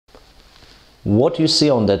What you see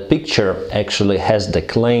on that picture actually has the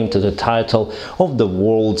claim to the title of the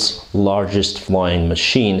world's largest flying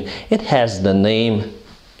machine. It has the name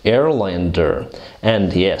Airlander.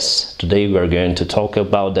 And yes, today we are going to talk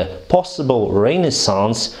about the possible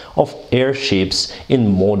renaissance of airships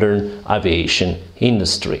in modern aviation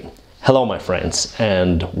industry. Hello my friends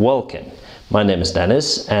and welcome. My name is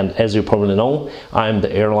Dennis and as you probably know, I'm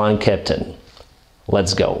the airline captain.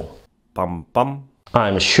 Let's go. Pam pam.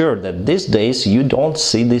 I'm sure that these days you don't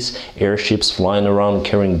see these airships flying around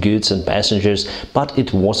carrying goods and passengers, but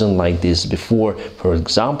it wasn't like this before. For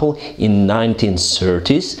example, in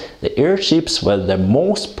 1930s, the airships were the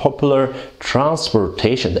most popular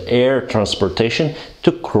transportation, the air transportation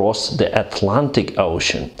to cross the Atlantic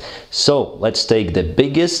Ocean. So let's take the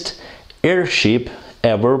biggest airship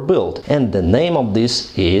ever built, and the name of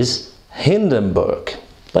this is Hindenburg.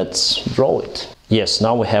 Let's draw it. Yes,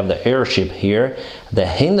 now we have the airship here. The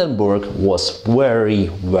Hindenburg was very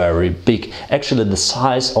big. Actually, the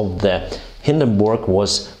size of the Hindenburg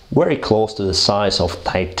was very close to the size of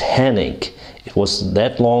Titanic. It was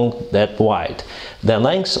that long, that wide. The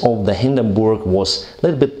length of the Hindenburg was a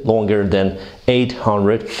little bit longer than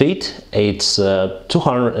 800 feet. It's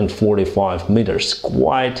 245 meters.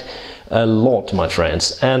 Quite a lot, my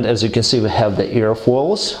friends. And as you can see, we have the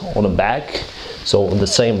airfoils on the back. So the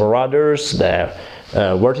same rudders, the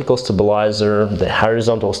vertical stabilizer, the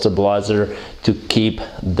horizontal stabilizer to keep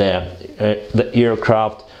the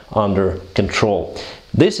aircraft under control.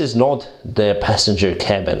 This is not the passenger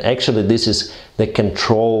cabin. Actually, this is the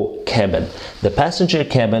control cabin. The passenger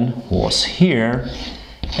cabin was here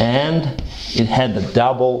and it had the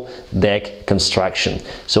double deck construction.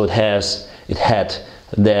 So it had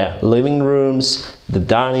the living rooms, the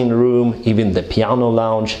dining room, even the piano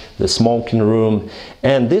lounge, the smoking room,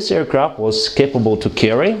 and this aircraft was capable to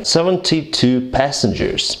carry 72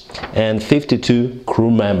 passengers and 52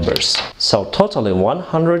 crew members. So totally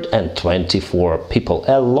 124 people.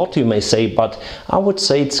 A lot you may say, but I would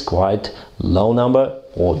say it's quite low number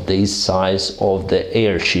for this size of the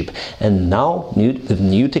airship. And now with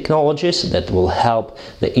new technologies that will help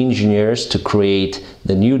the engineers to create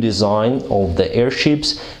the new design of the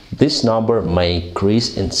airships, this number may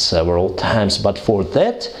increase in several times. But for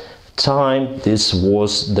that time, this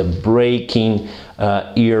was the breaking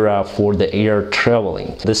era for the air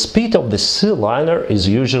traveling. The speed of the sea liner is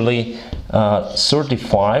usually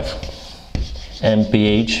 35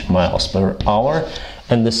 mph, miles per hour,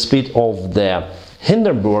 and the speed of the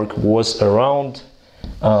Hindenburg was around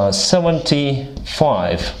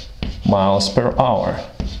 75 miles per hour.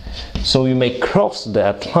 So you may cross the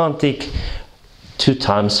Atlantic 2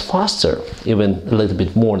 times faster, even a little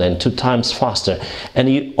bit more than 2 times faster. And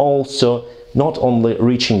you also not only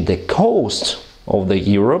reaching the coast of the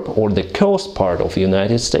Europe or the coast part of the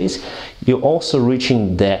United States, you also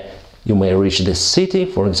reaching you may reach the city,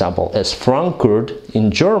 for example, as Frankfurt in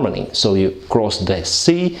Germany. So you cross the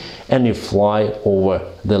sea and you fly over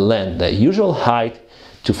the land. The usual height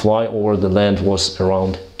to fly over the land was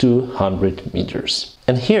around 200 meters.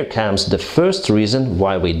 And here comes the first reason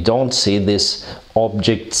why we don't see these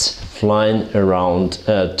objects flying around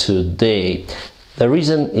today. The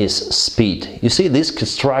reason is speed. You see, this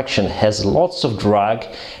construction has lots of drag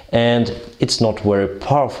and it's not very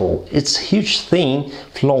powerful. It's a huge thing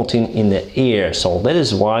floating in the air, so that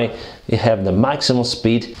is why you have the maximum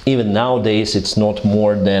speed. Even nowadays it's not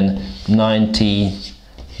more than 90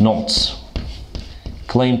 knots.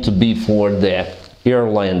 Claimed to be for the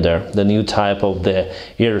Airlander, the new type of the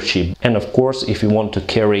airship. And of course, if you want to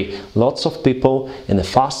carry lots of people in a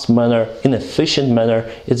fast manner, in an efficient manner,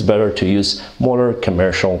 it's better to use modern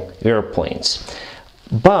commercial airplanes.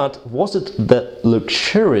 But was it the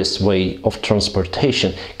luxurious way of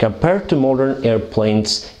transportation? Compared to modern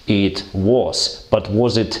airplanes, it was. But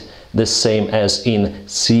was it the same as in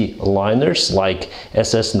sea liners like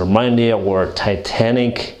SS Normandia or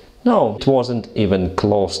Titanic? No, it wasn't even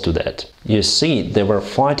close to that. You see, they were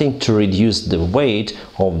fighting to reduce the weight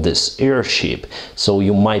of this airship, so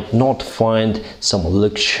you might not find some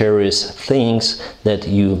luxurious things that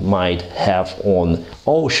you might have on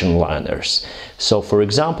ocean liners. So for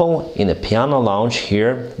example, in a piano lounge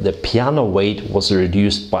here, the piano weight was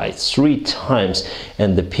reduced by 3 times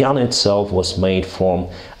and the piano itself was made from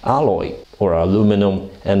alloy or aluminum,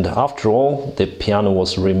 and after all the piano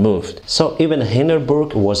was removed. So even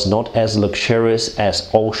Hindenburg was not as luxurious as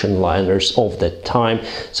ocean liners of that time,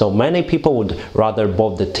 so many people would rather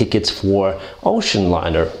bought the tickets for ocean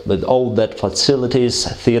liner with all that facilities,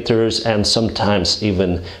 theaters and sometimes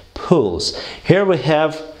even pools. Here we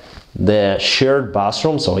have the shared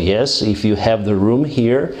bathroom. So yes, if you have the room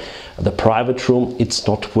here the private room, it's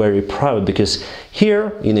not very private, because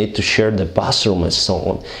here you need to share the bathroom and so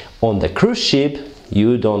on. On the cruise ship,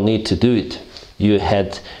 you don't need to do it. You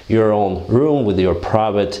had your own room with your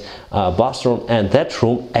private bathroom, and that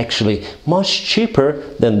room actually much cheaper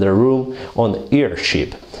than the room on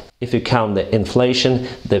Airship. If you count the inflation,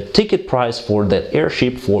 the ticket price for that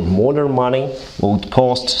Airship for modern money would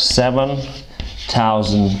cost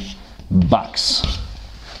 $7,000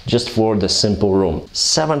 just for the simple room.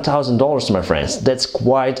 $7,000, my friends. That's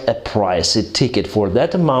quite a pricey ticket. For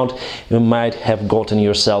that amount, you might have gotten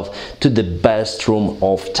yourself to the best room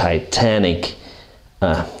of Titanic.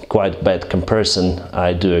 Quite bad comparison,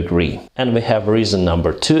 I do agree. And we have reason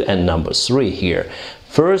number 2 and number 3 here.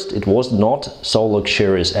 First, it was not so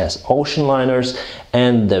luxurious as ocean liners,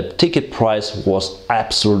 and the ticket price was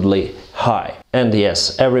absurdly high. And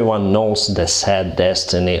yes, everyone knows the sad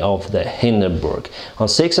destiny of the Hindenburg. On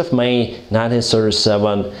 6th of May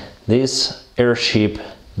 1937, this airship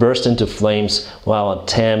burst into flames while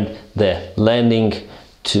attempting the landing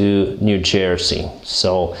to New Jersey.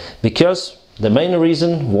 So, the main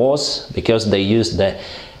reason was because they used the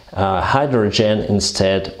hydrogen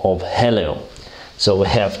instead of helium. So we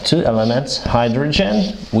have two elements,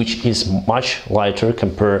 hydrogen, which is much lighter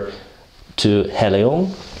compared to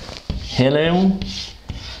helium. Helium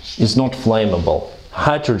is not flammable.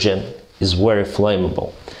 Hydrogen is very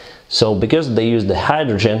flammable. So because they used the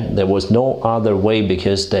hydrogen, there was no other way,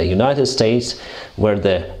 because the United States, where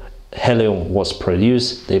the helium was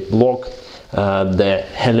produced, they blocked the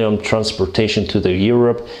helium transportation to the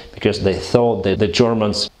Europe, because they thought that the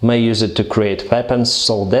Germans may use it to create weapons.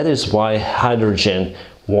 So that is why hydrogen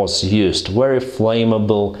was used. Very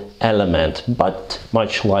flammable element, but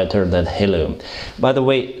much lighter than helium. By the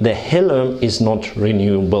way, the helium is not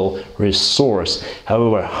renewable resource.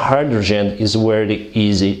 However, hydrogen is very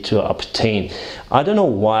easy to obtain. I don't know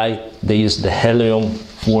why they use the helium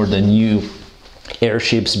for the new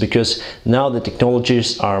airships, because now the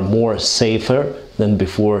technologies are more safer than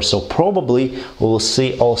before. So probably we'll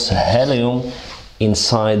see also helium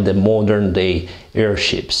inside the modern day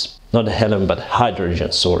airships. Not helium, but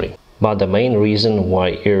hydrogen, sorry. But the main reason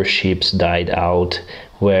why airships died out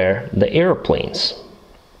were the airplanes,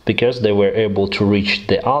 because they were able to reach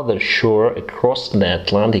the other shore across the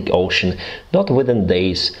Atlantic Ocean, not within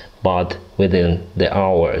days, but within the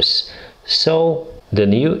hours. So the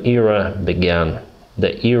new era began,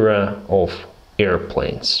 the era of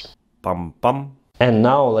airplanes. Pam pam. And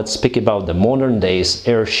now let's speak about the modern days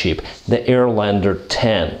airship, the Airlander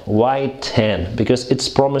 10. Why 10? Because it's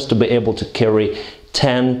promised to be able to carry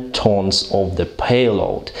 10 tons of the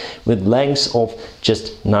payload with lengths of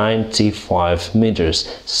just 95 meters.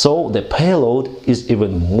 So the payload is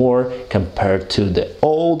even more compared to the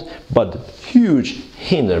old but huge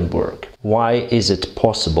Hindenburg. Why is it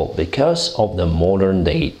possible? Because of the modern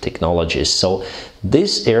day technologies. So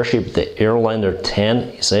this airship, the Airlander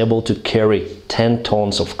 10, is able to carry 10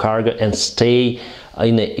 tons of cargo and stay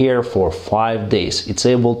in the air for 5 days. It's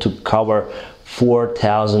able to cover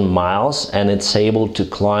 4,000 miles, and it's able to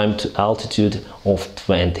climb to altitude of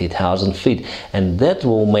 20,000 feet. And that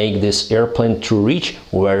will make this airplane to reach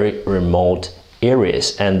very remote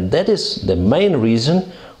areas. And that is the main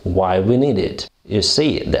reason why we need it. You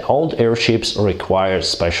see, the old airships required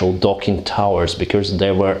special docking towers because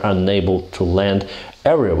they were unable to land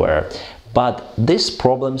everywhere. But this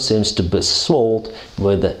problem seems to be solved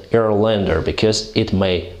with the Airlander, because it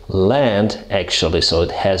may land actually, so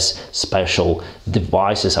it has special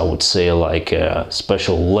devices, I would say, like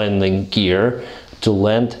special landing gear to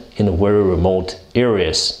land in very remote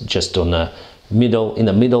areas, just on a in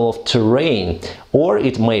the middle of terrain, or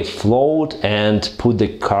it may float and put the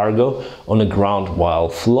cargo on the ground while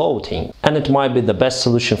floating. And it might be the best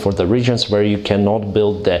solution for the regions where you cannot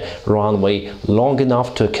build the runway long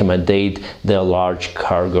enough to accommodate the large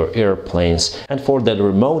cargo airplanes, and for the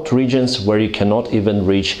remote regions where you cannot even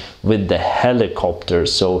reach with the helicopter.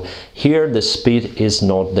 So here the speed is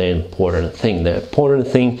not the important thing. The important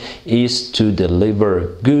thing is to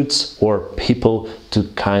deliver goods or people to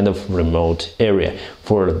kind of remote area.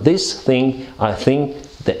 For this thing, I think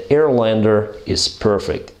the Airlander is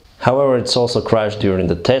perfect. However, it's also crashed during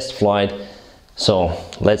the test flight, so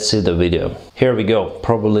let's see the video. Here we go,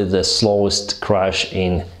 probably the slowest crash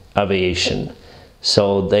in aviation.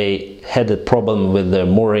 So they had a problem with the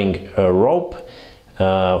mooring rope.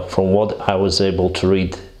 From what I was able to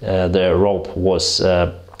read, the rope was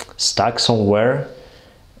stuck somewhere,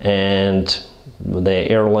 and the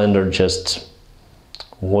Airlander just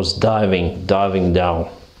was diving down,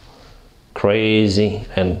 crazy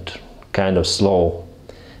and kind of slow.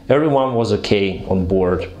 Everyone was okay on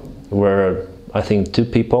board. There were, I think, 2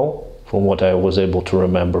 people from what I was able to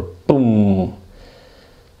remember. Boom!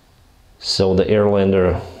 So the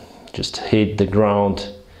Airlander just hit the ground.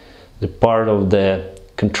 The part of the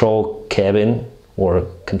control cabin or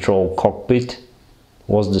control cockpit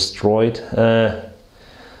was destroyed.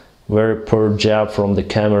 Very poor job from the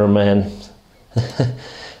cameraman.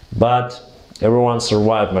 But everyone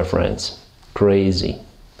survived, my friends. Crazy.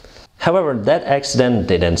 However, that accident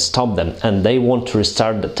didn't stop them, and they want to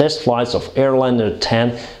restart the test flights of Airlander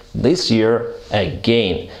 10 this year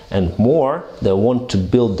again. And more, they want to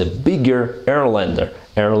build the bigger Airlander,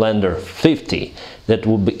 Airlander 50, that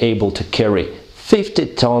will be able to carry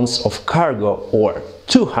 50 tons of cargo or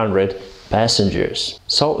 200 passengers.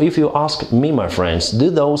 So if you ask me, my friends, do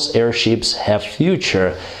those airships have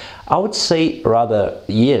future? I would say rather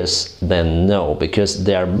yes than no, because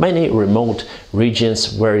there are many remote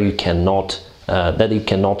regions where you cannot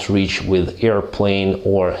reach with airplane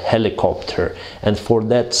or helicopter, and for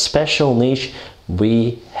that special niche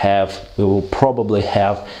we will probably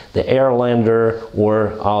have the Airlander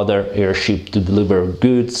or other airship to deliver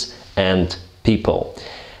goods and people.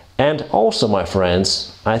 And also, my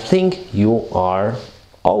friends, I think you are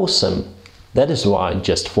awesome. That is why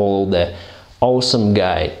just follow the awesome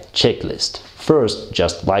guy checklist. First,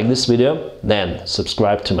 just like this video, then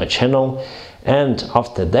subscribe to my channel, and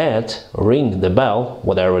after that ring the bell,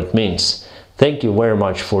 whatever it means. Thank you very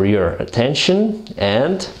much for your attention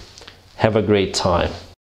and have a great time.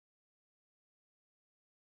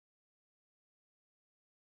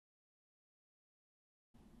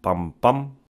 Pam pam.